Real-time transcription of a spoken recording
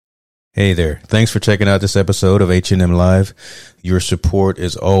Hey there. Thanks for checking out this episode of H&M Live. Your support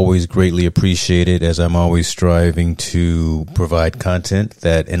is always greatly appreciated, as I'm always striving to provide content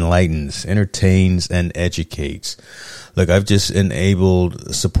that enlightens, entertains, and educates. Look, I've just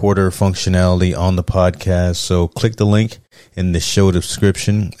enabled supporter functionality on the podcast, so click the link in the show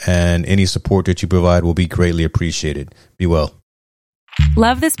description, and any support that you provide will be greatly appreciated. Be well.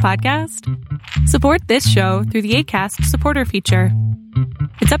 Love this podcast? Support this show through the Acast supporter feature.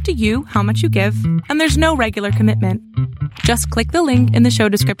 It's up to you how much you give, and there's no regular commitment. Just click the link in the show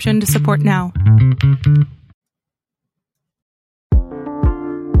description to support now.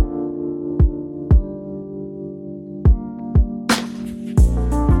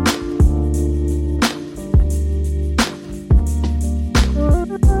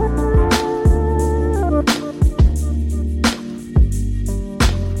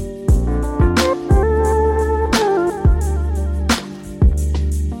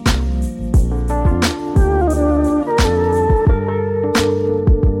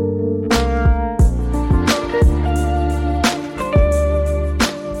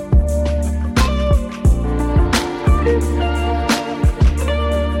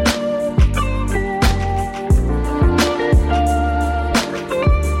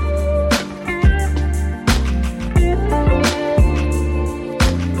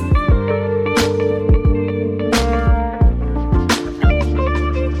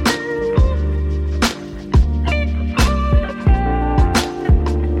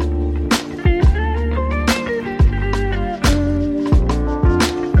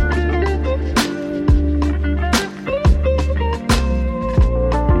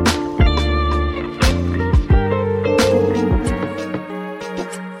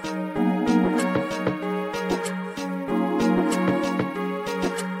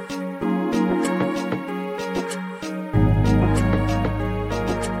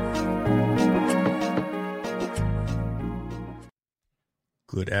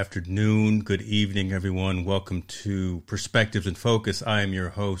 Good afternoon, good evening, everyone. Welcome to Perspectives in Focus. I am your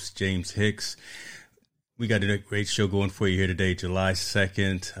host, James Hicks. We got a great show going for you here today, July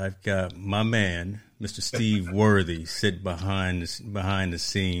 2nd. I've got my man, Mr. Steve Worthy, sit behind the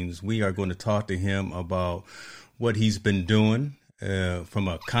scenes. We are going to talk to him about what he's been doing from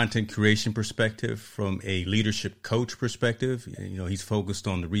a content creation perspective, from a leadership coach perspective. You know, he's focused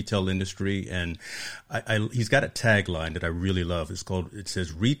on the retail industry, and he's got a tagline that I really love. It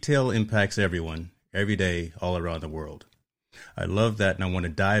says, "Retail impacts everyone, every day, all around the world." I love that, and I want to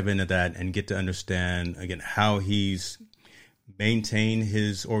dive into that and get to understand, again, how he's maintained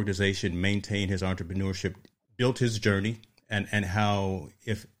his organization, maintained his entrepreneurship, built his journey, and how,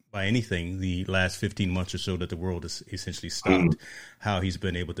 if by anything, the last 15 months or so that the world has essentially stopped, how he's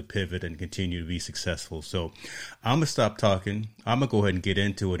been able to pivot and continue to be successful. So I'm going to stop talking. I'm going to go ahead and get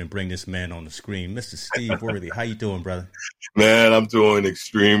into it and bring this man on the screen. Mr. Steve Worthy, how you doing, brother? Man, I'm doing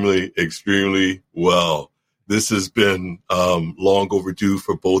extremely, extremely well. This has been long overdue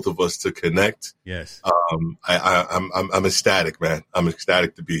for both of us to connect. Yes. I'm ecstatic, man. I'm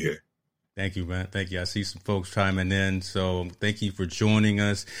ecstatic to be here. Thank you, man. Thank you. I see some folks chiming in. So thank you for joining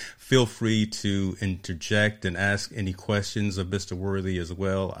us. Feel free to interject and ask any questions of Mr. Worthy as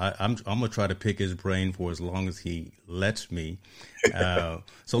well. I'm going to try to pick his brain for as long as he lets me.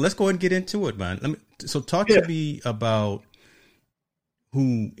 So let's go ahead and get into it, man. Talk to me about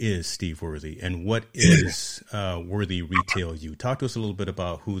who is Steve Worthy and what is Worthy Retail U. Talk to us a little bit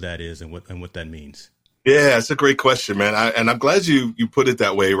about who that is and what that means. Yeah, it's a great question, man. And I'm glad you put it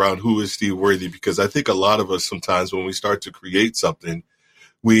that way around who is Steve Worthy, because I think a lot of us sometimes when we start to create something,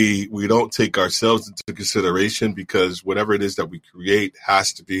 we don't take ourselves into consideration, because whatever it is that we create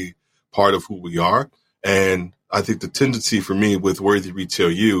has to be part of who we are. And I think the tendency for me with Worthy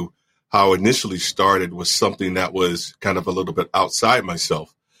Retail U, how it initially started, was something that was kind of a little bit outside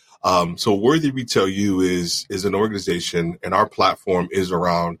myself. So Worthy Retail U is an organization, and our platform is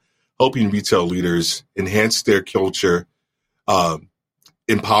around helping retail leaders enhance their culture,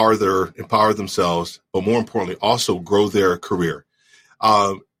 empower themselves, but more importantly, also grow their career.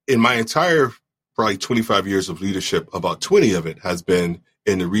 In my entire probably 25 years of leadership, about 20 of it has been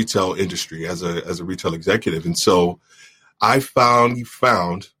in the retail industry as a retail executive. And so I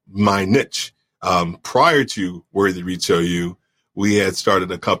found my niche. Prior to Worthy Retail U, we had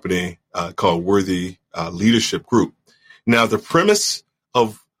started a company called Worthy Leadership Group. Now, the premise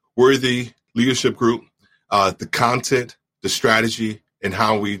of Worthy Leadership Group, the content, the strategy, and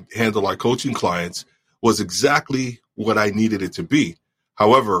how we handle our coaching clients was exactly what I needed it to be.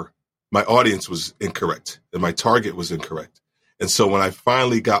 However, my audience was incorrect and my target was incorrect. And so when I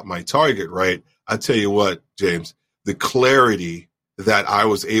finally got my target right, I tell you what, James, the clarity that I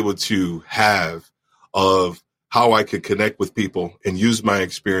was able to have of how I could connect with people and use my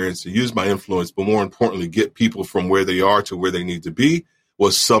experience and use my influence, but more importantly, get people from where they are to where they need to be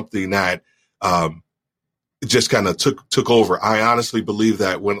was something that just kind of took over. I honestly believe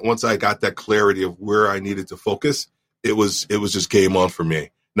that once I got that clarity of where I needed to focus, it was just game on for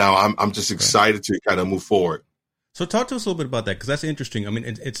me. Now I'm just excited to kind of move forward. So talk to us a little bit about that, because that's interesting. I mean,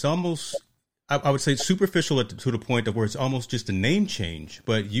 it's almost, I would say, superficial to the point of where it's almost just a name change,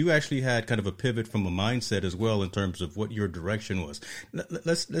 but you actually had kind of a pivot from a mindset as well in terms of what your direction was.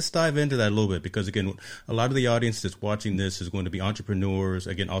 Let's dive into that a little bit, because again, a lot of the audience that's watching this is going to be entrepreneurs,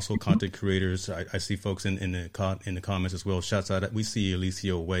 again, also content creators. I see folks in the comments as well. Shouts out, we see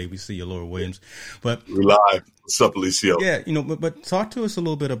Alicio Way, we see Laura Williams, but we're live. What's up, Alicio? Yeah, but talk to us a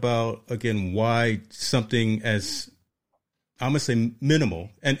little bit about, again, why something as, I'm gonna say, minimal,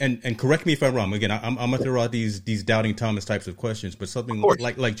 and correct me if I'm wrong. Again, I'm gonna throw out these doubting Thomas types of questions, but something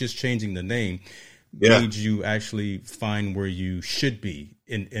like just changing the name made you actually find where you should be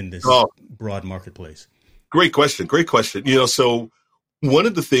in this broad marketplace. Great question. So one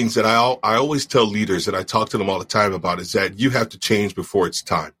of the things that I always tell leaders, and I talk to them all the time about, is that you have to change before it's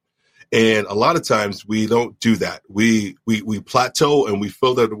time. And a lot of times we don't do that. We plateau and we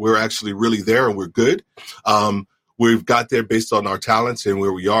feel that we're actually really there and we're good. We've got there based on our talents and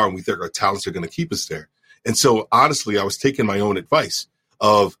where we are, and we think our talents are going to keep us there. And so, honestly, I was taking my own advice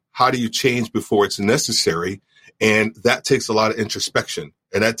of how do you change before it's necessary? And that takes a lot of introspection,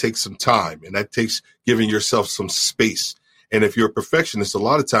 and that takes some time, and that takes giving yourself some space. And if you're a perfectionist, a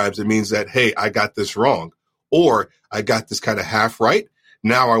lot of times it means that, hey, I got this wrong, or I got this kind of half right.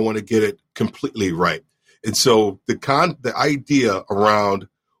 Now I want to get it completely right. And so the idea around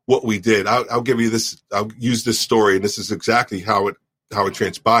what we did, I'll give you this. I'll use this story, and this is exactly how it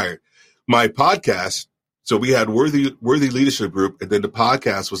transpired. My podcast. So we had Worthy Leadership Group, and then the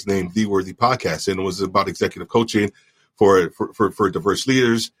podcast was named The Worthy Podcast, and it was about executive coaching for diverse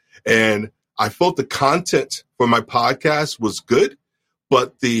leaders. And I felt the content for my podcast was good,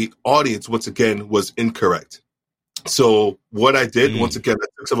 but the audience, once again, was incorrect. So what I did, once again,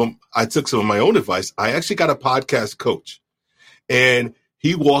 I took some of my own advice. I actually got a podcast coach, and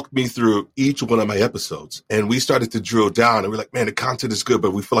he walked me through each one of my episodes, and we started to drill down, and we're like, man, the content is good,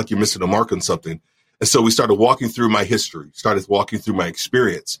 but we feel like you're missing a mark on something. And so we started walking through my history, started walking through my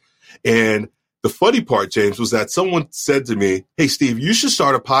experience. And the funny part, James, was that someone said to me, hey, Steve, you should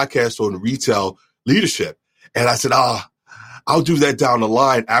start a podcast on retail leadership. And I said, I'll do that down the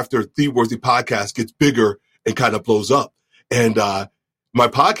line after The Worthy Podcast gets bigger and kind of blows up. And my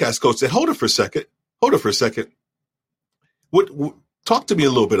podcast coach said, hold it for a second. Talk to me a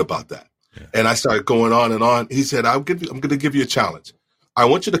little bit about that. Yeah. And I started going on and on. He said, I'm going to give you a challenge. I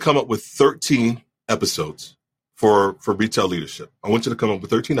want you to come up with 13 episodes for retail leadership. I want you to come up with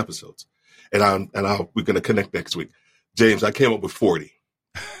 13 episodes. And we're going to connect next week. James, I came up with 40.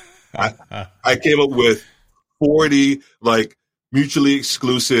 I came up with 40 like mutually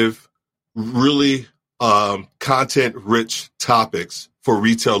exclusive, really content-rich topics for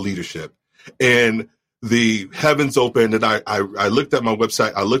retail leadership. And the heavens opened, and I looked at my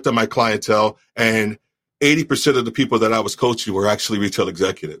website, I looked at my clientele, and 80% of the people that I was coaching were actually retail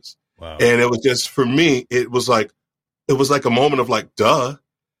executives. Wow. And it was just, for me, it was like a moment of like, duh,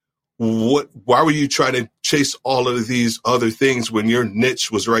 why were you trying to chase all of these other things when your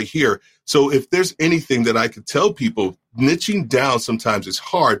niche was right here? So if there's anything that I could tell people, niching down sometimes is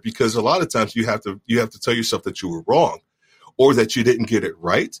hard, because a lot of times you have to tell yourself that you were wrong or that you didn't get it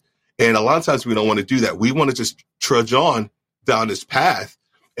right. And a lot of times we don't want to do that. We want to just trudge on down this path.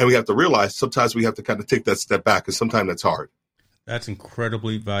 And we have to realize sometimes we have to kind of take that step back, and sometimes that's hard. That's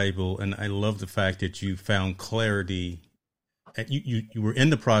incredibly valuable. And I love the fact that you found clarity. You were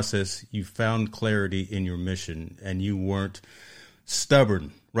in the process. You found clarity in your mission, and you weren't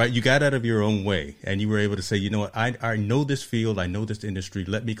stubborn, right? You got out of your own way, and you were able to say, you know what, I know this field. I know this industry.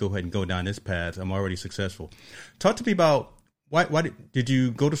 Let me go ahead and go down this path. I'm already successful. Talk to me about why did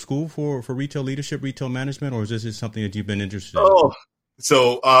you go to school for retail leadership, retail management, or is this just something that you've been interested in?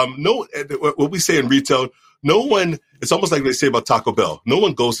 So no, what we say in retail, no one, it's almost like they say about Taco Bell. No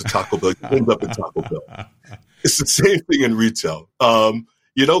one goes to Taco Bell, you end up at Taco Bell. It's the same thing in retail.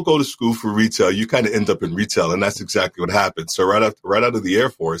 You don't go to school for retail, you kind of end up in retail, and that's exactly what happened. So right out of the Air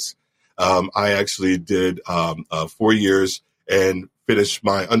Force, I actually did 4 years and finished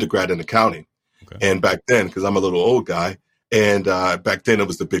my undergrad in accounting. Okay. And back then, because I'm a little old guy, and back then it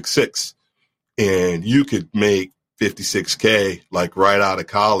was the Big Six, and you could make $56K like right out of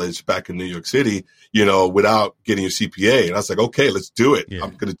college back in New York City, without getting your CPA. And I was like, okay, let's do it. Yeah.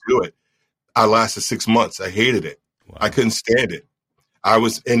 I'm going to do it. I lasted 6 months. I hated it. Wow. I couldn't stand it. I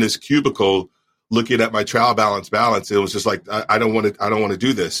was in this cubicle looking at my trial balance. It was just like, I don't want to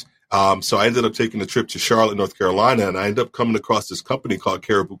do this. So I ended up taking a trip to Charlotte, North Carolina, and I ended up coming across this company called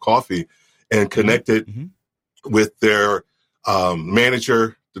Caribou Coffee and connected with their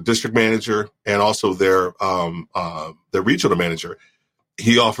manager, the district manager, and also their regional manager.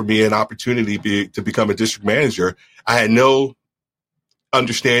 He offered me an opportunity to become a district manager. I had no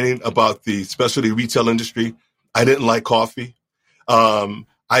understanding about the specialty retail industry. I didn't like coffee.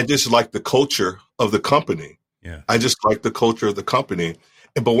 I just liked the culture of the company. Yeah. I just liked the culture of the company.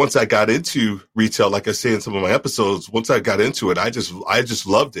 But once I got into retail, like I say in some of my episodes, once I got into it, I just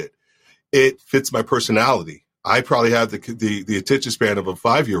loved it. It fits my personality. I probably have the attention span of a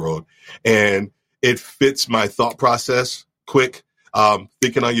 5-year-old, and it fits my thought process. Quick,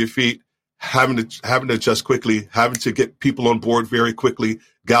 thinking on your feet, having to adjust quickly, having to get people on board very quickly,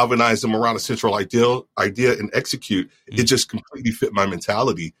 galvanize them around a central idea and execute. It just completely fit my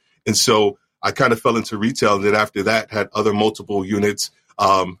mentality. And so I kind of fell into retail, and then after that had other multiple units,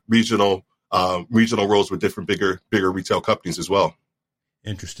 regional roles with different bigger retail companies as well.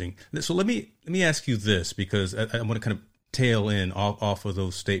 Interesting. So let me ask you this, because I want to kind of tail in off of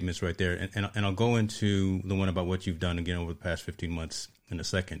those statements right there, and I'll go into the one about what you've done again over the past 15 months in a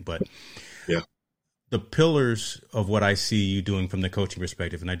second. But yeah, the pillars of what I see you doing from the coaching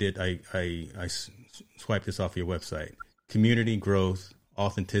perspective, and I swiped this off your website: community, growth,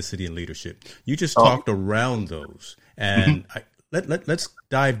 authenticity, and leadership. You just talked around those, and let's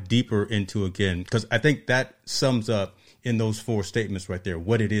dive deeper into again, because I think that sums up in those 4 statements right there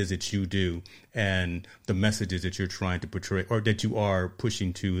what it is that you do and the messages that you're trying to portray, or that you are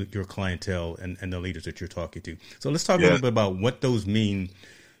pushing to your clientele and the leaders that you're talking to. So let's talk a little bit about what those mean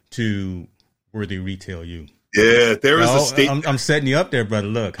to Worthy Retail You. Yeah, there is a statement. I'm setting you up there, brother.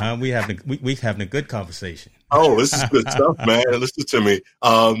 Look, we having a good conversation. Oh, this is good stuff, man. Listen to me.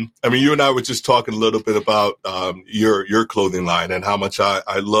 I mean, you and I were just talking a little bit about your clothing line and how much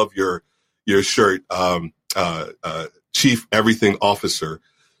I love your shirt, Chief Everything Officer.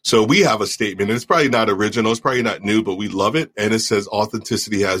 So we have a statement, and it's probably not original, it's probably not new, but we love it. And it says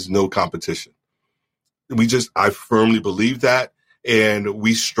authenticity has no competition. I firmly believe that. And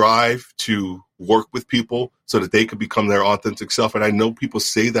we strive to work with people so that they can become their authentic self. And I know people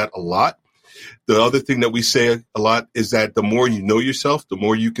say that a lot. The other thing that we say a lot is that the more you know yourself, the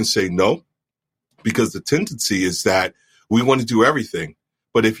more you can say no, because the tendency is that we want to do everything.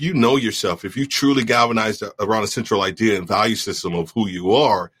 But if you know yourself, if you truly galvanize around a central idea and value system of who you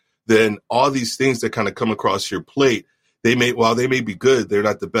are, then all these things that kind of come across your plate, while they may be good, they're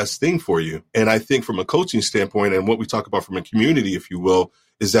not the best thing for you. And I think from a coaching standpoint, and what we talk about from a community, if you will,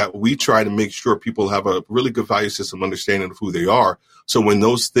 is that we try to make sure people have a really good value system understanding of who they are. So when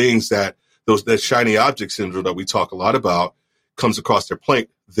those things that shiny object syndrome that we talk a lot about comes across their plate,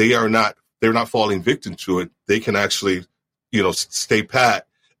 they're not falling victim to it. They can actually, stay pat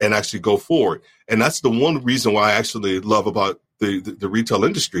and actually go forward. And that's the one reason why I actually love about the retail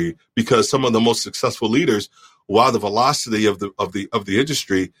industry, because some of the most successful leaders, while the velocity of the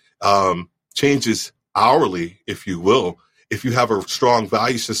industry changes hourly, if you will, if you have a strong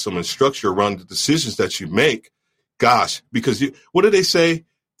value system and structure around the decisions that you make, gosh, because what did they say?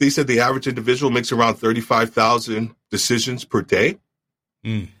 They said the average individual makes around 35,000 decisions per day.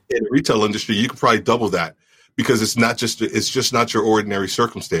 In the retail industry, you could probably double that, because it's just not your ordinary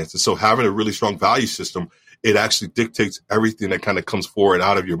circumstances. So having a really strong value system, it actually dictates everything that kind of comes forward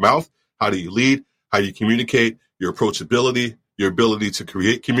out of your mouth. How do you lead? How do you communicate? Your approachability, your ability to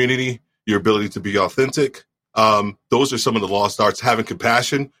create community, your ability to be authentic. Those are some of the lost arts. Having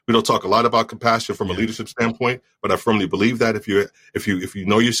compassion. We don't talk a lot about compassion from a leadership standpoint, but I firmly believe that if you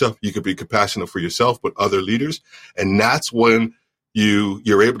know yourself, you can be compassionate for yourself, but other leaders. And that's when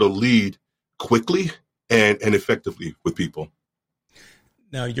you're able to lead quickly and effectively with people.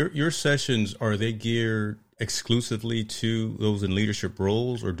 Now, your sessions, are they geared exclusively to those in leadership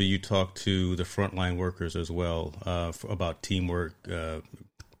roles, or do you talk to the frontline workers as well about teamwork,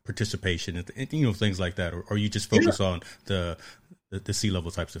 participation, and things like that, or you just focus on the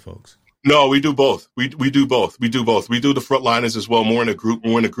C-level types of folks? No, we do both. We do both. We do both. We do the frontliners as well, more in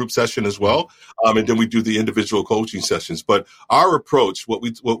a group session as well. And then we do the individual coaching sessions. But our approach, what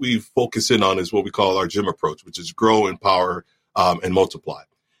we focus in on, is what we call our GYM approach, which is grow, empower, and multiply.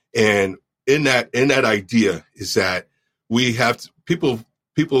 And in that idea is that we have people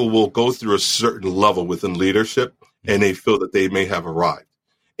will go through a certain level within leadership, and they feel that they may have arrived.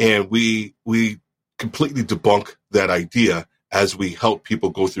 And we completely debunk that idea as we help people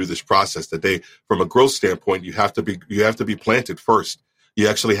go through this process, that from a growth standpoint, you have to be planted first. You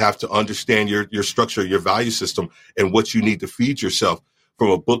actually have to understand your structure, your value system, and what you need to feed yourself from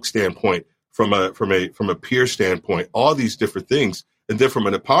a book standpoint, from a peer standpoint, all these different things. And then from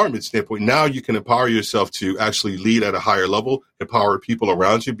an empowerment standpoint, now you can empower yourself to actually lead at a higher level, empower people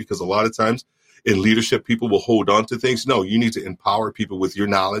around you, because a lot of times in leadership, people will hold on to things. No, you need to empower people with your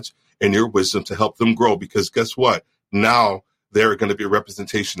knowledge and your wisdom to help them grow, because guess what? Now they're going to be a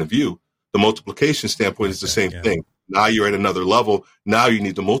representation of you. The multiplication standpoint is the same thing. Now you're at another level. Now you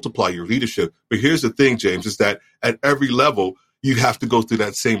need to multiply your leadership. But here's the thing, James, is that at every level, you have to go through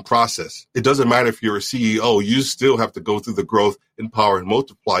that same process. It doesn't matter if you're a CEO, you still have to go through the growth, empower, and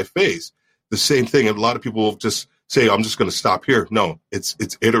multiply phase. The same thing. And a lot of people will just say, I'm just going to stop here. No, it's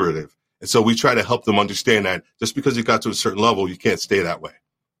iterative. And so we try to help them understand that just because you got to a certain level, you can't stay that way.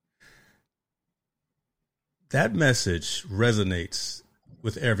 That message resonates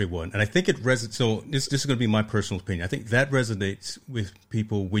with everyone. And I think it resonates. So this is going to be my personal opinion. I think that resonates with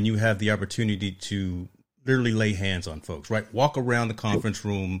people when you have the opportunity to literally lay hands on folks, right? Walk around the conference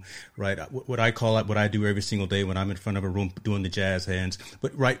room, right? What I call it, what I do every single day when I'm in front of a room doing the jazz hands.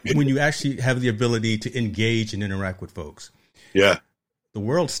 But right when you actually have the ability to engage and interact with folks. Yeah. The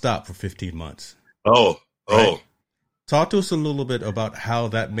world stopped for 15 months. Right? Talk to us a little bit about how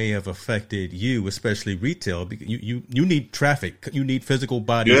that may have affected you, especially retail. Because you need traffic. You need physical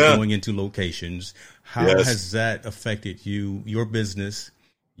bodies going into locations. How has that affected you, your business,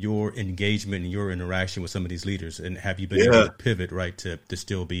 your engagement, and your interaction with some of these leaders? And have you been able to pivot, right, to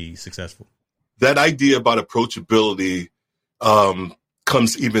still be successful? That idea about approachability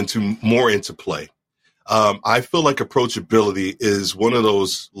comes even more into play. I feel like approachability is one of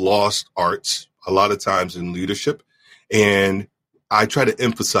those lost arts a lot of times in leadership. And I try to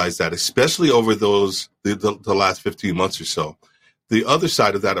emphasize that, especially over the last 15 months or so. The other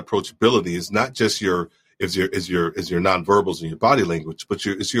side of that approachability is not just your nonverbals and your body language, but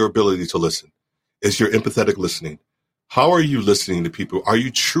it's your ability to listen. It's your empathetic listening. How are you listening to people? Are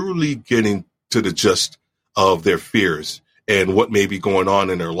you truly getting to the gist of their fears and what may be going on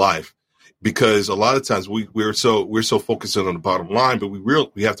in their life? Because a lot of times we're so focused on the bottom line, but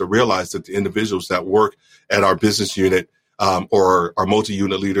we have to realize that the individuals that work at our business unit or our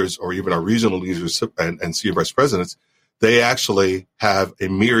multi-unit leaders or even our regional leaders and senior vice presidents, they actually have a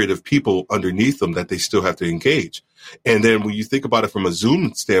myriad of people underneath them that they still have to engage. And then when you think about it from a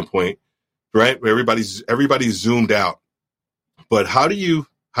Zoom standpoint, right, everybody's zoomed out. But how do you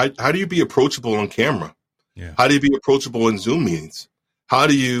be approachable on camera? Yeah. How do you be approachable in Zoom meetings? How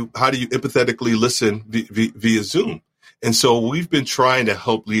do you empathetically listen via Zoom? And so we've been trying to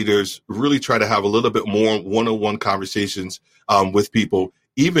help leaders really try to have a little bit more one-on-one conversations with people,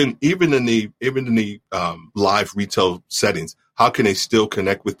 even in the live retail settings. How can they still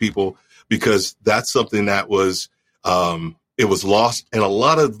connect with people? Because that's something that was it was lost. And a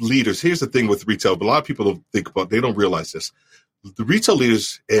lot of leaders, here's the thing with retail, but a lot of people don't think about, they don't realize this. The retail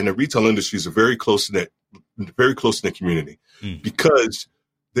leaders and the retail industries are very close-knit community because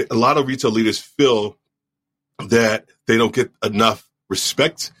a lot of retail leaders feel that they don't get enough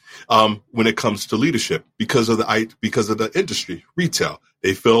respect when it comes to leadership because of the industry, retail.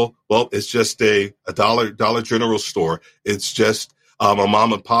 They feel, well, it's just a Dollar General store. It's just a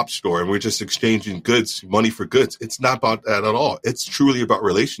mom and pop store, and we're just exchanging goods, money for goods. It's not about that at all. It's truly about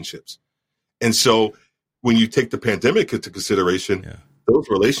relationships. And so when you take the pandemic into consideration, those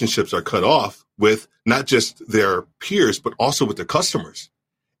relationships are cut off with not just their peers, but also with their customers.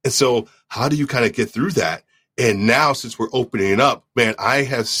 And so how do you kind of get through that? And now, since we're opening up, man, I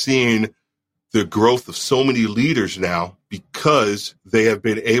have seen the growth of so many leaders now because they have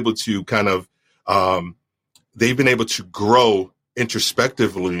been able to they've been able to grow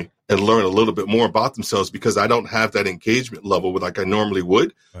introspectively and learn a little bit more about themselves because I don't have that engagement level like I normally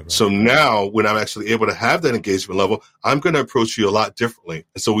would. Right. So now when I'm actually able to have that engagement level, I'm going to approach you a lot differently.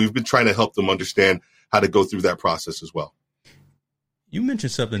 And so we've been trying to help them understand how to go through that process as well. You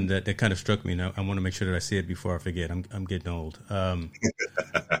mentioned something that kind of struck me, and I want to make sure that I say it before I forget. I'm getting old. I'm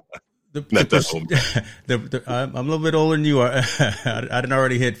a little bit older than you are. I didn't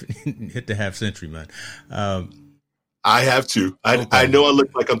already hit the half century, man. I have to. I know I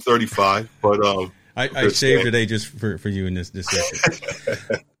look like I'm 35, but I shaved today just for you in this session.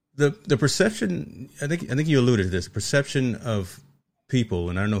 The perception, I think you alluded to this, perception of people,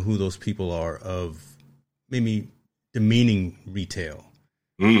 and I don't know who those people are, of maybe demeaning retail.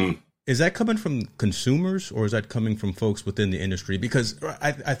 Is that coming from consumers or is that coming from folks within the industry? Because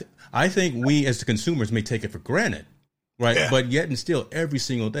I think we as the consumers may take it for granted, right? Yeah. But yet and still every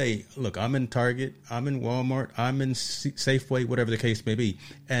single day, look, I'm in Target, I'm in Walmart, I'm in Safeway, whatever the case may be,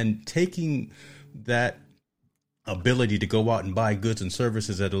 and taking that ability to go out and buy goods and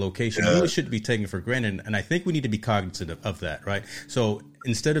services at a location really shouldn't be taken for granted. And I think we need to be cognizant of that, right? So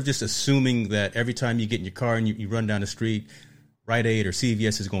instead of just assuming that every time you get in your car and you run down the street, Rite Aid or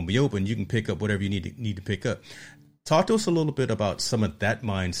CVS is going to be open, you can pick up whatever you need to pick up. Talk to us a little bit about some of that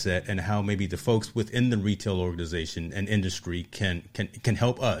mindset and how maybe the folks within the retail organization and industry can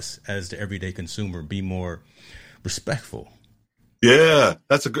help us as the everyday consumer be more respectful. Yeah,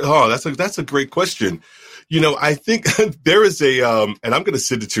 that's a great question. I think there is a, and I'm going to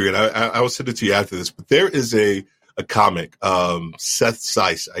send it to you, and I will send it to you after this, but there is a comic, Seth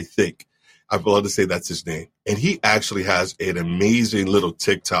Seiss, I think. I'd love to say that's his name. And he actually has an amazing little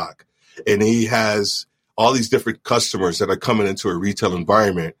TikTok, and he has all these different customers that are coming into a retail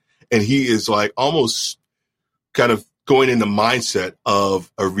environment. And he is like almost kind of going in the mindset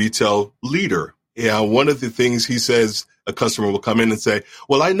of a retail leader. Yeah. One of the things he says, a customer will come in and say,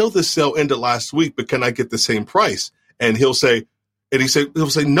 well, I know this sale ended last week, but can I get the same price? And he'll say,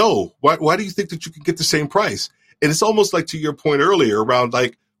 no, why do you think that you can get the same price? And it's almost like to your point earlier around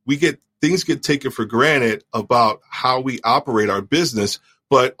like things get taken for granted about how we operate our business,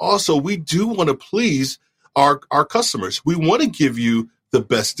 but also we do want to please our customers. We want to give you the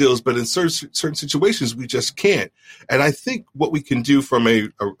best deals, but in certain situations, we just can't. And I think what we can do from a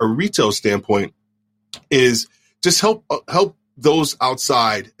retail standpoint is just help those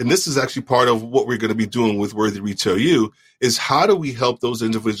outside. And this is actually part of what we're going to be doing with Worthy Retail U, is how do we help those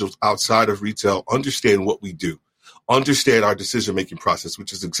individuals outside of retail understand what we do, understand our decision-making process,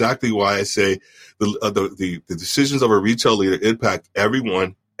 which is exactly why I say the decisions of a retail leader impact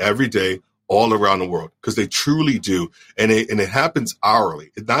everyone, every day, all around the world, because they truly do. And it happens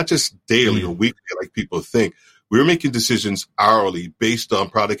hourly. It's not just daily or weekly like people think. We're making decisions hourly based on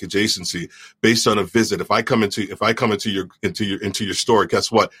product adjacency, based on a visit. If I come into your store, guess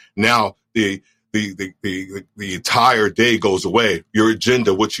what? Now the entire day goes away. Your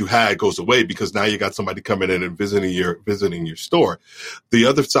agenda, what you had, goes away because now you got somebody coming in and visiting your store. The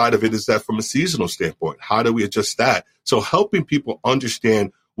other side of it is that from a seasonal standpoint, how do we adjust that? So helping people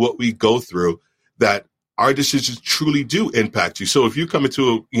understand what we go through, that our decisions truly do impact you. So if you come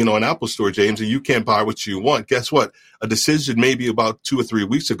into an Apple store, James, and you can't buy what you want, guess what? A decision maybe about 2 or 3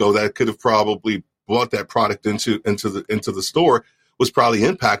 weeks ago that could have probably brought that product into the store was probably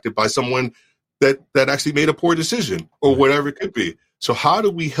impacted by someone that actually made a poor decision or whatever it could be. So how do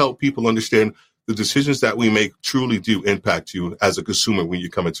we help people understand the decisions that we make truly do impact you as a consumer when you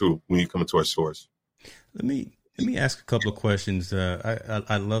come into our stores? Let me ask a couple of questions.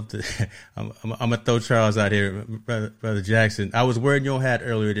 I love to. I'm gonna throw Charles out here, brother Jackson. I was wearing your hat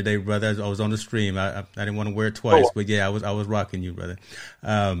earlier today, brother. I was on the stream. I didn't want to wear it twice, but yeah, I was rocking you, brother.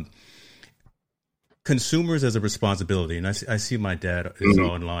 Consumers as a responsibility, and I see my dad is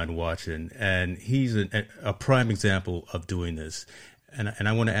online watching, and he's a prime example of doing this. And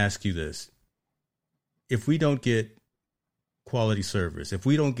I want to ask you this: if we don't get quality service, if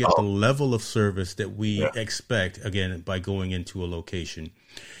we don't get the level of service that we expect, again, by going into a location,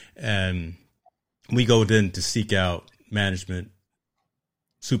 and we go then to seek out management,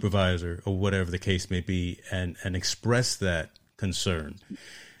 supervisor, or whatever the case may be, and express that concern.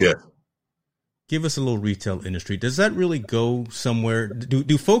 Yeah. Give us a little retail industry. Does that really go somewhere?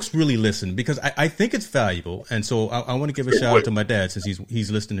 Do folks really listen? Because I think it's valuable, and so I want to give a shout out to my dad since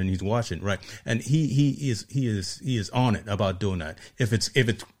he's listening and he's watching, right? And he is on it about doing that. If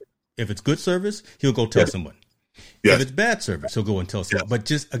it's good service, he'll go tell someone. Yes. If it's bad service, he'll go and tell someone. But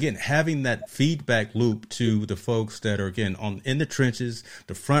just again, having that feedback loop to the folks that are again in the trenches,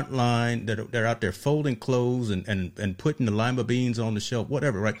 the front line, that they're out there folding clothes and putting the lima beans on the shelf,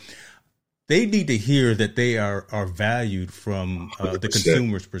 whatever, right? They need to hear that they are valued from the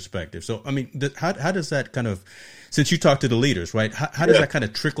consumer's perspective. So, I mean, how does that kind of, since you talk to the leaders, right? How does that kind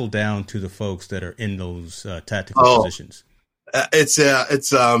of trickle down to the folks that are in those tactical positions? It's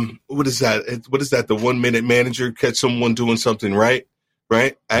what is that? What is that? The 1 minute manager catch someone doing something right. Yeah.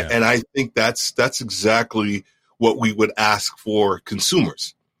 And I think that's exactly what we would ask for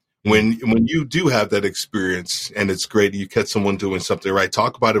consumers. When you do have that experience and it's great, you catch someone doing something right,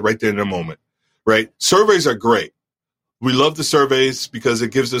 talk about it right there in the moment, right? Surveys are great. We love the surveys because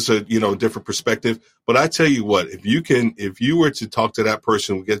it gives us a different perspective. But I tell you what, if you were to talk to that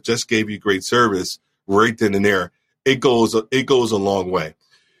person who just gave you great service right then and there, it goes a long way.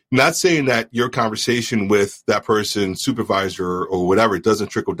 Not saying that your conversation with that person, supervisor or whatever, doesn't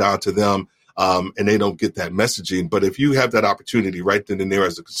trickle down to them. And they don't get that messaging. But if you have that opportunity right then and there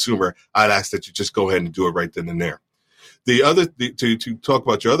as a consumer, I'd ask that you just go ahead and do it right then and there. To talk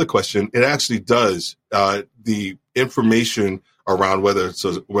about your other question, it actually does. The information around whether it's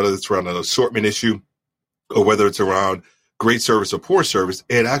around an assortment issue or whether it's around great service or poor service,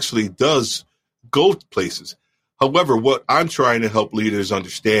 it actually does go places. However, what I'm trying to help leaders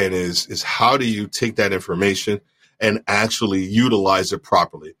understand is how do you take that information and actually utilize it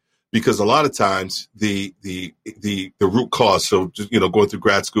properly? Because a lot of times the root cause, so just, going through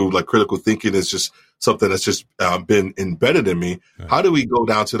grad school, like critical thinking is just something that's just been embedded in me. Right. How do we go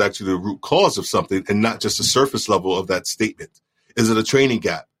down to actually the root cause of something and not just the surface level of that statement? Is it a training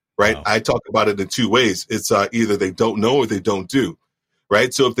gap? Right. Wow. I talk about it in two ways. It's either they don't know or they don't do.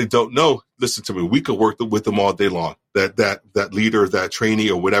 Right. So if they don't know, listen to me, we could work with them all day long. That leader, that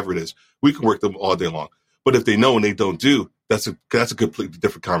trainee or whatever it is, we can work them all day long. But if they know and they don't do, that's a completely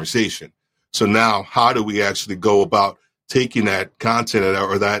different conversation. So now how do we actually go about taking that content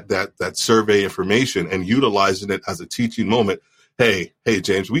or that survey information and utilizing it as a teaching moment? Hey,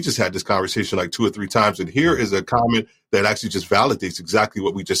 James, we just had this conversation like 2 or 3 times, and here is a comment that actually just validates exactly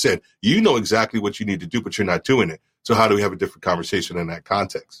what we just said. You know exactly what you need to do, but you're not doing it. So how do we have a different conversation in that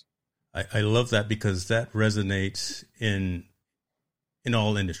context? I love that, because that resonates in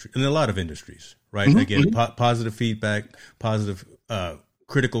all industries, in a lot of industries, right? Mm-hmm. Again, positive feedback, positive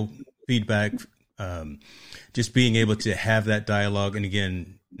critical feedback, just being able to have that dialogue. And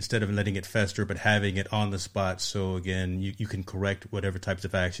again, instead of letting it fester, but having it on the spot. So again, you can correct whatever types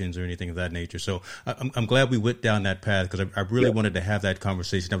of actions or anything of that nature. So I'm glad we went down that path, because I really wanted to have that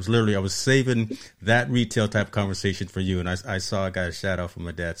conversation. I was saving that retail type conversation for you. And I saw I got a shout out from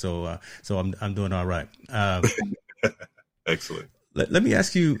my dad. So I'm doing all right. Excellent. Let me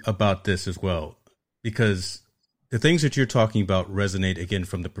ask you about this as well, because the things that you're talking about resonate, again,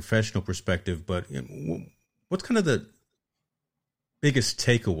 from the professional perspective. But what's kind of the biggest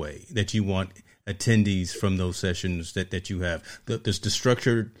takeaway that you want attendees from those sessions that you have? There's the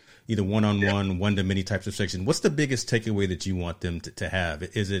structured, either one-on-one, one-to-many types of sections. What's the biggest takeaway that you want them to have?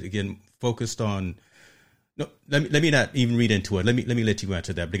 Is it, again, focused on? No, let me not even read into it. Let me let you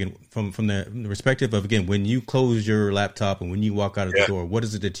answer that. But again, from the perspective of, again, when you close your laptop and when you walk out of the door, what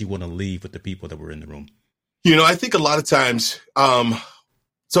is it that you want to leave with the people that were in the room? I think a lot of times,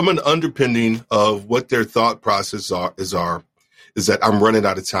 some of the underpinning of what their thought process is that I'm running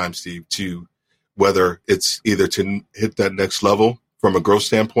out of time, Steve, to whether it's either to hit that next level from a growth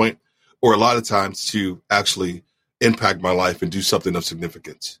standpoint, or a lot of times to actually impact my life and do something of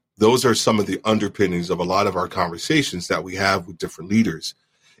significance. Those are some of the underpinnings of a lot of our conversations that we have with different leaders.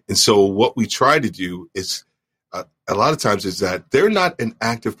 And so what we try to do is a lot of times is that they're not an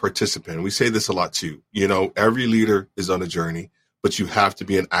active participant. We say this a lot too. Every leader is on a journey, but you have to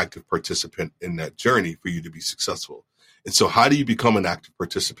be an active participant in that journey for you to be successful. And so how do you become an active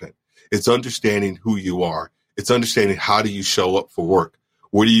participant? It's understanding who you are. It's understanding how do you show up for work?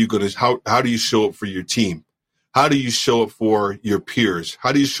 How do you show up for your team? How do you show up for your peers?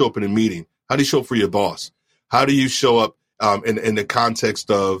 How do you show up in a meeting? How do you show up for your boss? How do you show up in the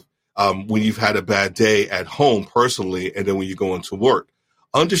context of when you've had a bad day at home personally, and then when you go into work?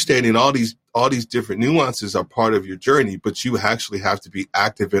 Understanding all these different nuances are part of your journey, but you actually have to be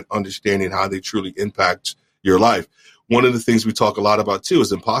active in understanding how they truly impact your life. One of the things we talk a lot about too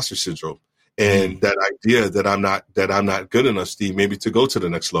is imposter syndrome, and that idea that I'm not good enough, Steve, maybe to go to the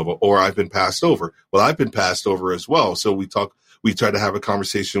next level, or I've been passed over. Well, I've been passed over as well. So we try to have a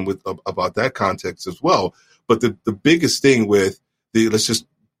conversation about that context as well. But the biggest thing with let's just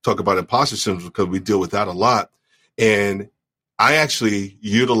talk about imposter syndrome, because we deal with that a lot. And I actually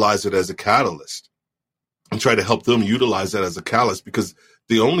utilize it as a catalyst and try to help them utilize that as a catalyst, because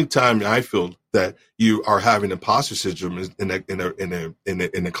the only time I feel that you are having imposter syndrome is in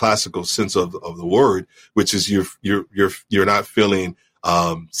a classical sense of the word, which is you're not feeling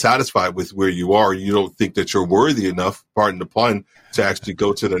satisfied with where you are. You don't think that you're worthy enough, pardon the pun, to actually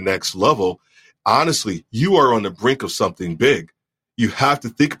go to the next level. Honestly, you are on the brink of something big. You have to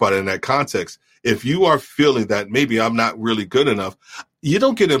think about it in that context. If you are feeling that maybe I'm not really good enough, you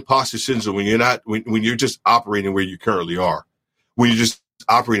don't get imposter syndrome when you're just operating where you currently are, when you're just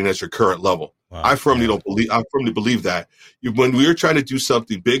operating at your current level. Wow. I firmly believe that when we're trying to do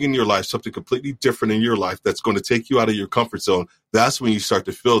something big in your life, something completely different in your life that's going to take you out of your comfort zone, that's when you start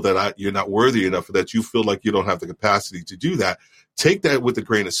to feel that you're not worthy enough, or that you feel like you don't have the capacity to do that. Take that with a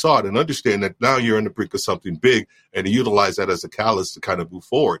grain of salt and understand that now you're on the brink of something big, and utilize that as a catalyst to kind of move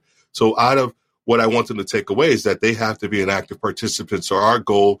forward. So out of what I want them to take away is that they have to be an active participant. So our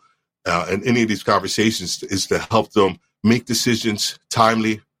goal in any of these conversations is to help them make decisions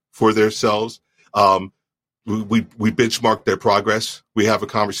timely for themselves. We benchmark their progress. We have a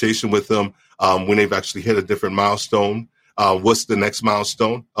conversation with them when they've actually hit a different milestone. What's the next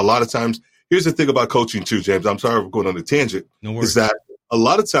milestone? A lot of times, here's the thing about coaching too, James. I'm sorry for going on a tangent. No worries. Is that a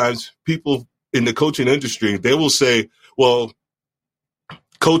lot of times people in the coaching industry, they will say, well,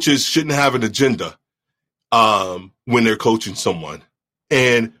 coaches shouldn't have an agenda when they're coaching someone.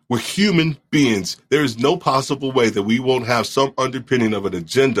 And we're human beings. There is no possible way that we won't have some underpinning of an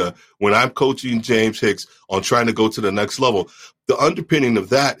agenda when I'm coaching James Hicks on trying to go to the next level. The underpinning of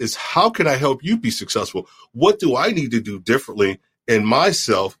that is, how can I help you be successful? What do I need to do differently in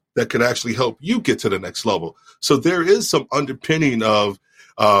myself that can actually help you get to the next level? So there is some underpinning of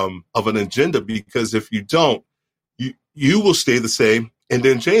an agenda, because if you don't, you will stay the same, and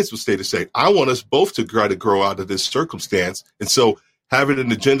then James will stay the same. I want us both to try to grow out of this circumstance. And so having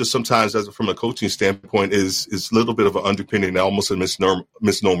an agenda sometimes, from a coaching standpoint, is a little bit of an underpinning, almost a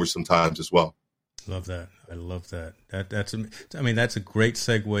misnomer sometimes as well. Love that. I love that. That's a great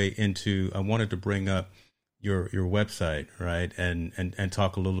segue into, I wanted to bring up your website, right? And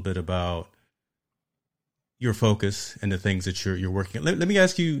talk a little bit about your focus and the things that you're working on. Let me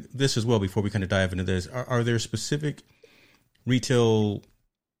ask you this as well before we kind of dive into this. Are there specific retail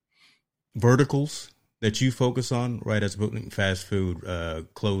verticals that you focus on, right, as fast food,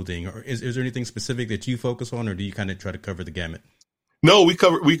 clothing, or is there anything specific that you focus on, or do you kind of try to cover the gamut? No, we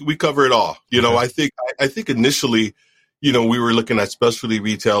cover it all. You know, I think initially, you know, we were looking at specialty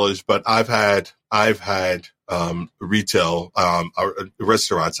retailers, but I've had retail,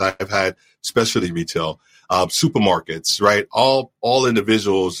 restaurants. I've had specialty retail, supermarkets, right? All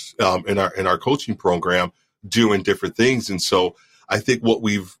individuals in our coaching program doing different things, and so I think what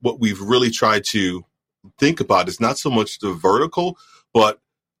we've really tried to think about is not so much the vertical, but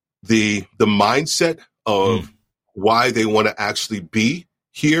the mindset of why they want to actually be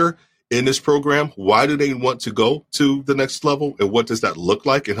here in this program. Why do they want to go to the next level, and what does that look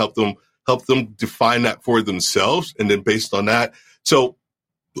like, and help them define that for themselves. And then based on that, so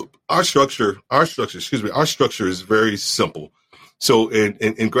our structure is very simple. So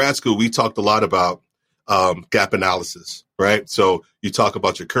in grad school, we talked a lot about gap analysis, right? So you talk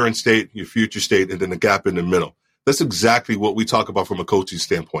about your current state, your future state, and then the gap in the middle. That's exactly what we talk about from a coaching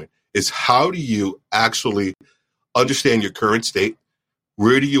standpoint, is how do you actually understand your current state?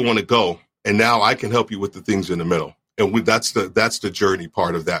 Where do you want to go? And now I can help you with the things in the middle. And that's the journey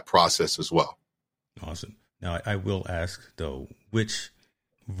part of that process as well. Awesome. Now, I will ask, though, which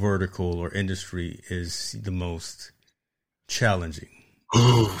vertical or industry is the most challenging?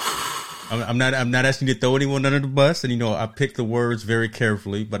 I'm not asking you to throw anyone under the bus, and I pick the words very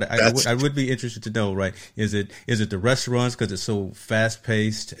carefully. But I would be interested to know, right? Is it the restaurants because it's so fast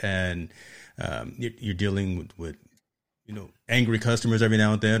paced and you're dealing with angry customers every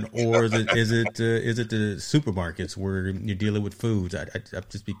now and then, or is it the supermarkets where you're dealing with foods? I'd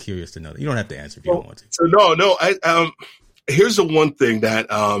just be curious to know. You don't have to answer if you don't want to. So no. Here's the one thing that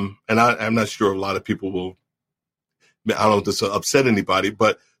and I'm not sure a lot of people will. I don't know if this will upset anybody,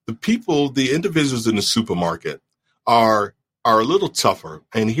 but the individuals in the supermarket are a little tougher.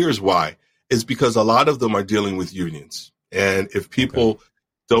 And here's why. It's because a lot of them are dealing with unions. And if people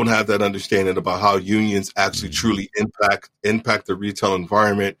don't have that understanding about how unions actually truly impact the retail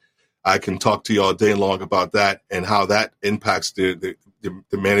environment, I can talk to you all day long about that and how that impacts the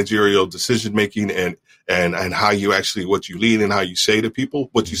managerial decision making and how you actually, what you lead and how you say to people,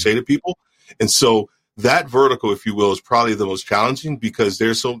 what you say to people. And so that vertical, if you will, is probably the most challenging because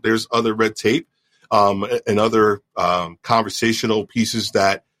there's other red tape and other conversational pieces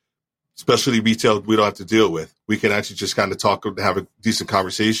that especially retail we don't have to deal with. We can actually just kind of talk and have a decent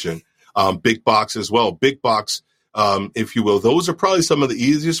conversation. Big box as well. Big box, if you will, those are probably some of the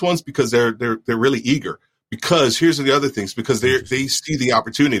easiest ones because they're really eager. Because here's the other things, because they see the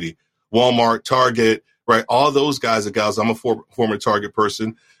opportunity. Walmart, Target, right? All those guys and gals. I'm a former Target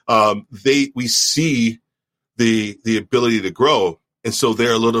person. We see the ability to grow, and so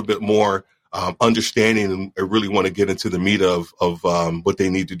they're a little bit more understanding and really want to get into the meat of what they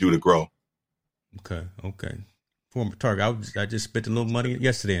need to do to grow. Okay. Former Target. I just spent a little money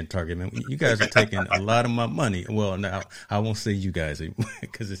yesterday in Target, man. You guys are taking a lot of my money. Well, now I won't say you guys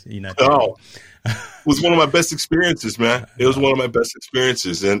because you're not. Oh, it was one of my best experiences, man. It was one of my best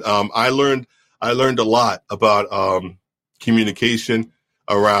experiences, and I learned a lot about communication,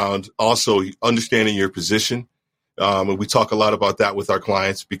 around also understanding your position. And we talk a lot about that with our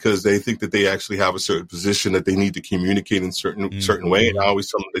clients because they think that they actually have a certain position that they need to communicate in certain way. And I always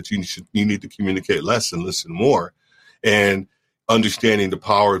tell them that you need to communicate less and listen more, and understanding the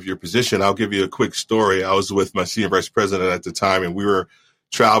power of your position. I'll give you a quick story. I was with my senior vice president at the time, and we were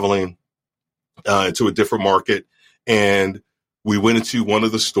traveling to a different market, and we went into one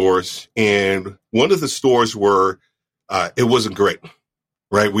of the stores, and one of the stores it wasn't great,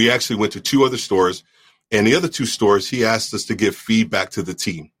 right? We actually went to two other stores. And the other two stores, he asked us to give feedback to the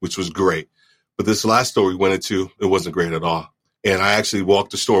team, which was great. But this last store we went into, it wasn't great at all. And I actually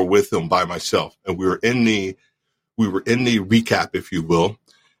walked the store with him by myself. And we were in the recap, if you will.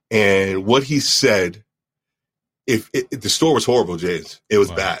 And what he said, the store was horrible, James. It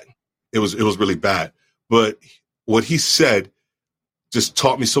was bad. It was really bad. But what he said just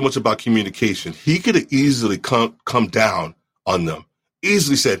taught me so much about communication. He could have easily come down on them.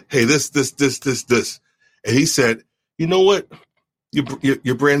 Easily said, hey, this. And he said, you know what?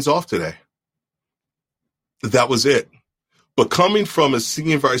 Your brand's off today. That was it. But coming from a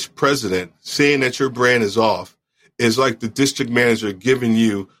senior vice president saying that your brand is off is like the district manager giving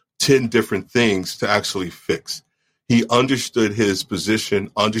you 10 different things to actually fix. He understood his position,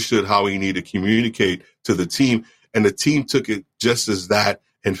 understood how he needed to communicate to the team, and the team took it just as that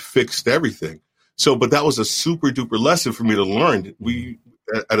and fixed everything. So, but that was a super duper lesson for me to learn. We,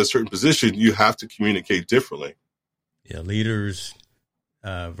 at a certain position, you have to communicate differently. Yeah, leaders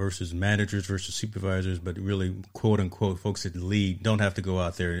versus managers versus supervisors, but really, quote unquote, folks that lead don't have to go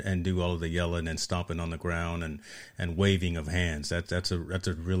out there and do all of the yelling and stomping on the ground and waving of hands. That's a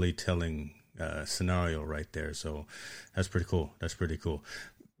really telling scenario right there. So that's pretty cool.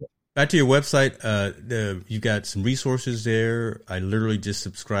 Back to your website, you got some resources there. I literally just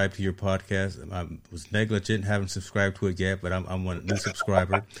subscribed to your podcast. I was negligent, haven't subscribed to it yet, but I'm a new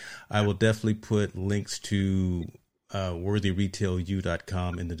subscriber. I will definitely put links to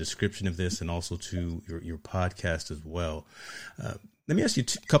worthyretailu.com in the description of this, and also to your podcast as well. Let me ask you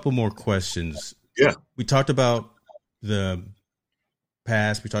a couple more questions. Yeah. We talked about the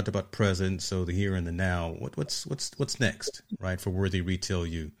past, we talked about present, so the here and the now. What's next, right, for Worthy Retail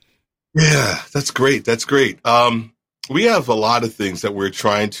U? Yeah, that's great. We have a lot of things that we're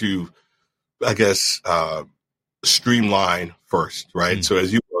trying to, I guess, streamline first, right? Mm-hmm. So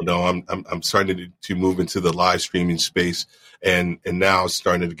as you well know, I'm starting to move into the live streaming space, and now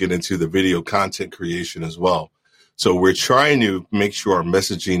starting to get into the video content creation as well. So we're trying to make sure our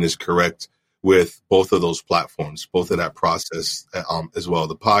messaging is correct with both of those platforms, both of that process as well.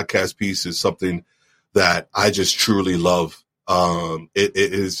 The podcast piece is something that I just truly love.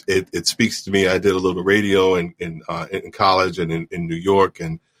 It speaks to me. I did a little radio in college and in New York,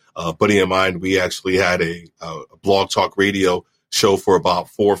 and a buddy of mine, we actually had a blog talk radio show for about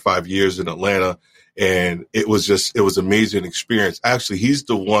 4 or 5 years in Atlanta. And it was amazing experience. Actually, he's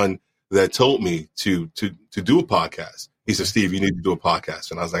the one that told me to do a podcast. He said, Steve, you need to do a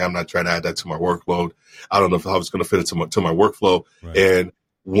podcast. And I was like, I'm not trying to add that to my workload. I don't know if I was going to fit into my workflow. Right. And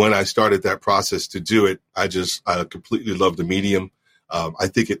when I started that process to do it, I completely love the medium. I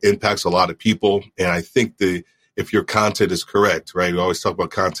think it impacts a lot of people. And I think if your content is correct, right? We always talk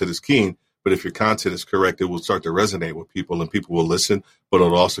about content is king, but if your content is correct, it will start to resonate with people and people will listen, but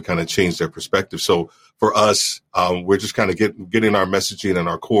it'll also kind of change their perspective. So for us, we're just kind of getting our messaging and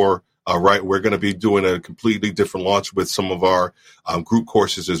our core right. We're going to be doing a completely different launch with some of our group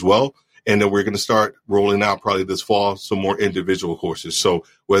courses as well. And then we're going to start rolling out probably this fall some more individual courses. So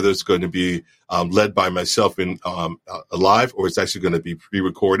whether it's going to be led by myself in live, or it's actually going to be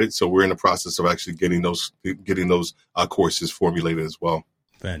pre-recorded. So we're in the process of actually getting those courses formulated as well.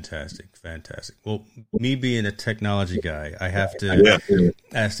 Fantastic. Well, me being a technology guy, I have to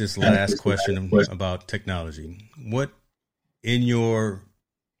ask this last question about technology. What in your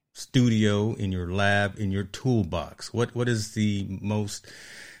studio, in your lab, in your toolbox, what is the most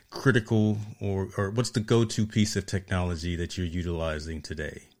critical or what's the go-to piece of technology that you're utilizing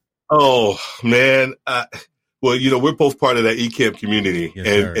today? Oh, man. Well, we're both part of that Ecamm community.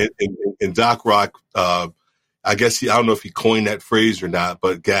 Yes, and Doc Rock, I guess I don't know if he coined that phrase or not,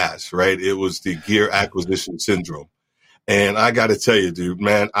 but GAS, right? It was the gear acquisition syndrome. And I got to tell you, dude,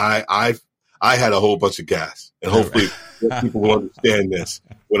 man, I had a whole bunch of gas, and hopefully people will understand this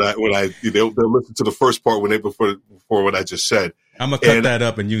they'll listen to the first part before what I just said. I'm gonna cut that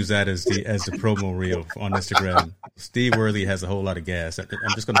up and use that as the promo reel on Instagram. Steve Worthy has a whole lot of gas. I'm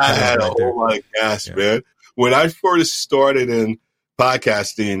just gonna. I had a whole lot of gas, man. When I first started in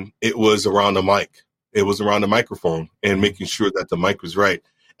podcasting, it was around the mic. It was around the microphone and making sure that the mic was right.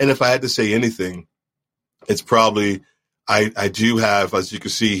 And if I had to say anything, it's probably I do have, as you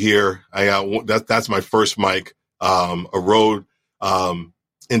can see here, I got that's my first mic, a Rode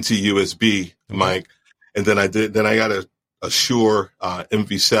into USB mic, and then I got a Shure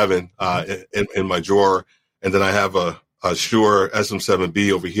MV7 in my drawer, and then I have a Shure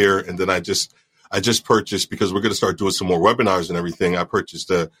SM7B over here, and then I just purchased, because we're going to start doing some more webinars and everything, I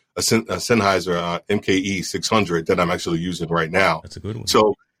purchased a Sennheiser MKE 600 that I'm actually using right now. That's a good one.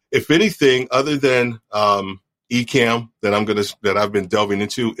 So if anything other than Ecamm that I've been delving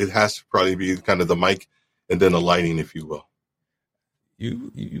into, it has to probably be kind of the mic and then the lighting, if you will.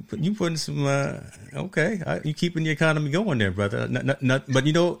 You putting some okay. You keeping the economy going there, brother. But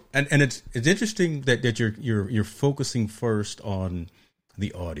and it's interesting that you're focusing first on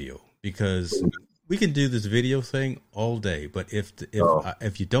the audio, because we can do this video thing all day, but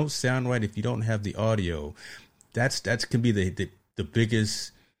if you don't sound right, if you don't have the audio, that can be the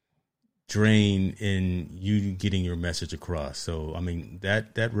biggest drain in you getting your message across. So I mean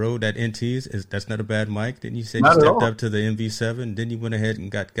that Rode, that NT that's not a bad mic. Didn't you say you stepped up to the MV7? Then you went ahead and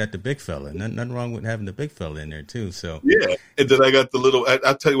got the big fella. Nothing wrong with having the big fella in there too. So yeah, and then I got the little.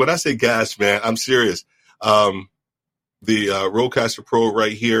 I'll tell you, when I say gas, man, I'm serious. The Rodecaster Pro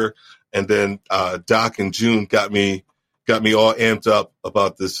right here, and then Doc and June got me all amped up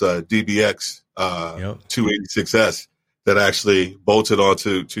about this DBX 286S. That actually bolted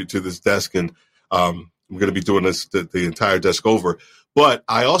onto to this desk, and I'm going to be doing this the entire desk over. But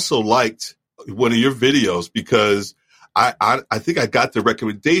I also liked one of your videos because I think I got the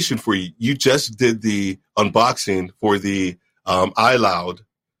recommendation for you. You just did the unboxing for the iLoud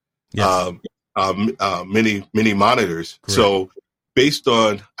mini monitors. Correct. So based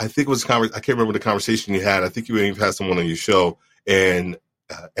on, I think it was I can't remember the conversation you had. I think you even had someone on your show, and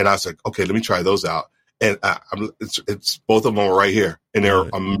I was like, okay, let me try those out. And it's both of them are right here, and they're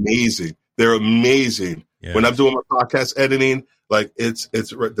amazing. They're amazing. Yeah. When I'm doing my podcast editing, like it's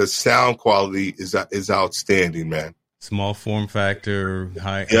the sound quality is outstanding, man. Small form factor,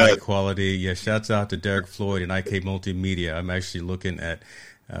 high quality. Yeah, shouts out to Derek Floyd and IK Multimedia. I'm actually looking at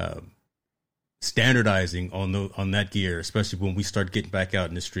standardizing on that gear, especially when we start getting back out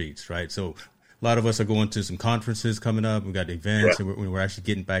in the streets, right? So a lot of us are going to some conferences coming up. We've got events, and we're actually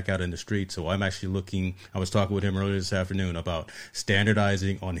getting back out in the street. So I'm actually I was talking with him earlier this afternoon about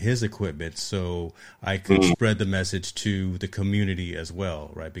standardizing on his equipment so I could spread the message to the community as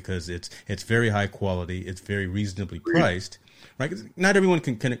well, right? Because it's very high quality. It's very reasonably priced, right? 'Cause not everyone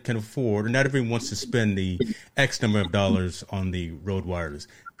can afford, or not everyone wants to spend the X number of dollars on the Rode Wireless.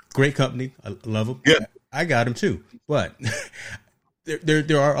 Great company. I love them. Yeah. I got them too. But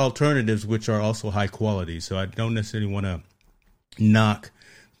There are alternatives which are also high quality, so I don't necessarily want to knock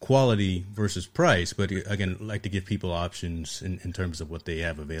quality versus price, but again, I like to give people options in terms of what they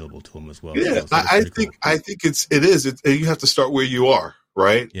have available to them as well. Yeah, so I think it is. You have to start where you are,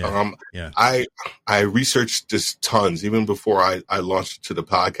 right? Yeah. I researched this tons even before I launched to the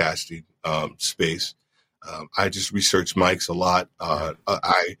podcasting space. I just researched mics a lot.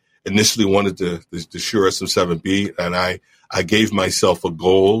 I initially wanted the Shure SM7B, and I gave myself a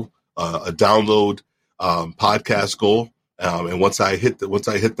goal, a download podcast goal, and once I hit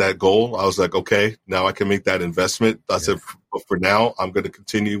that goal, I was like, okay, now I can make that investment. I said, for now, I'm going to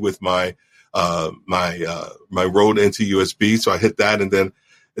continue with my Rode NT USB. So I hit that, and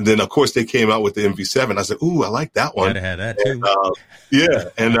then of course they came out with the MV7. I said, ooh, I like that one. Gotta have that too.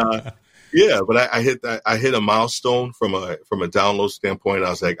 But I hit a milestone from a download standpoint. I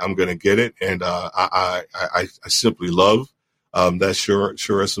was like, I'm going to get it, and I simply love that Shure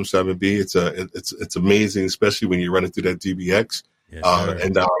SM7B. It's amazing, especially when you're running through that DBX.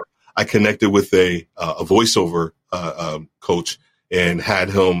 And I connected with a voiceover coach and had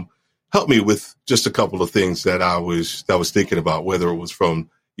him help me with just a couple of things that I was thinking about, whether it was from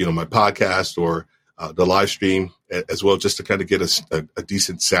my podcast or the live stream as well, just to kind of get a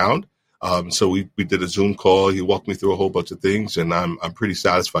decent sound. So we did a Zoom call. He walked me through a whole bunch of things, and I'm pretty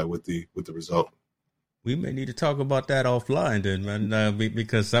satisfied with the result. We may need to talk about that offline, then, man,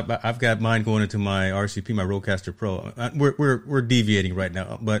 because I've got mine going into my RCP, my Rodecaster Pro. We're deviating right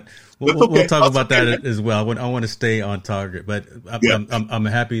now, but we'll talk about that as well. I want to stay on target, but I'm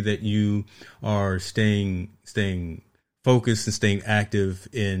happy that you are staying focused and staying active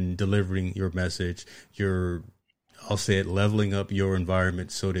in delivering your message. I'll say it, leveling up your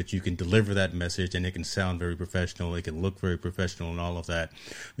environment so that you can deliver that message and it can sound very professional. It can look very professional and all of that,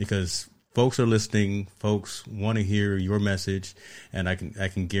 because folks are listening. Folks want to hear your message, and I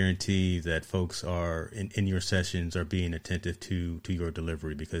can guarantee that folks are in your sessions are being attentive to your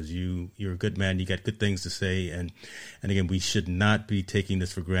delivery, because you're a good man. You got good things to say, and again, we should not be taking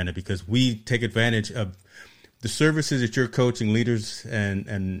this for granted, because we take advantage of the services that you're coaching leaders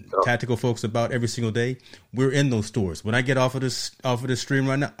and tactical folks about every single day. We're in those stores. When I get off of this stream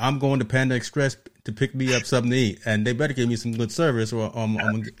right now, I'm going to Panda Express to pick me up something to eat, and they better give me some good service, or I'm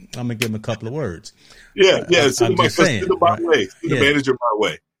gonna give them a couple of words. Yeah. Send the manager my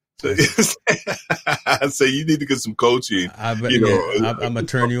way. I say you need to get some coaching. I'm gonna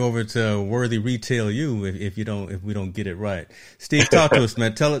turn you over to Worthy Retail You if we don't get it right. Steve, talk to us,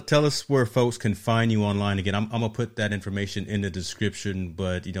 man. Tell us where folks can find you online. Again, I'm gonna put that information in the description,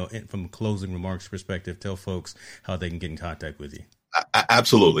 but from a closing remarks perspective, tell folks how they can get in contact with you.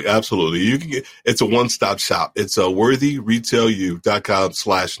 Absolutely. You can it's a one-stop shop. It's a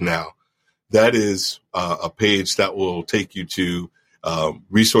worthyretailyou.com/now. That is a page that will take you to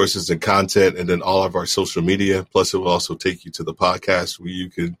resources and content, and then all of our social media. Plus, it will also take you to the podcast where you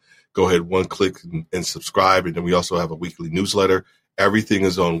can go ahead, one click and subscribe. And then we also have a weekly newsletter. Everything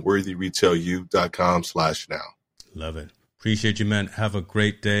is on worthyretailyou.com/now. Love it. Appreciate you, man. Have a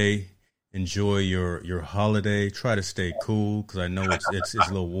great day. Enjoy your holiday. Try to stay cool because I know it's a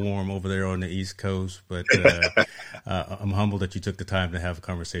little warm over there on the East Coast. But I'm humbled that you took the time to have a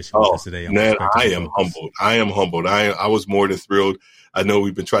conversation with us today. Man, I am humbled. I was more than thrilled. I know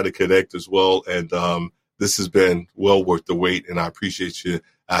we've been trying to connect as well, and this has been well worth the wait. And I appreciate you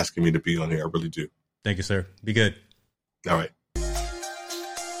asking me to be on here. I really do. Thank you, sir. Be good. All right.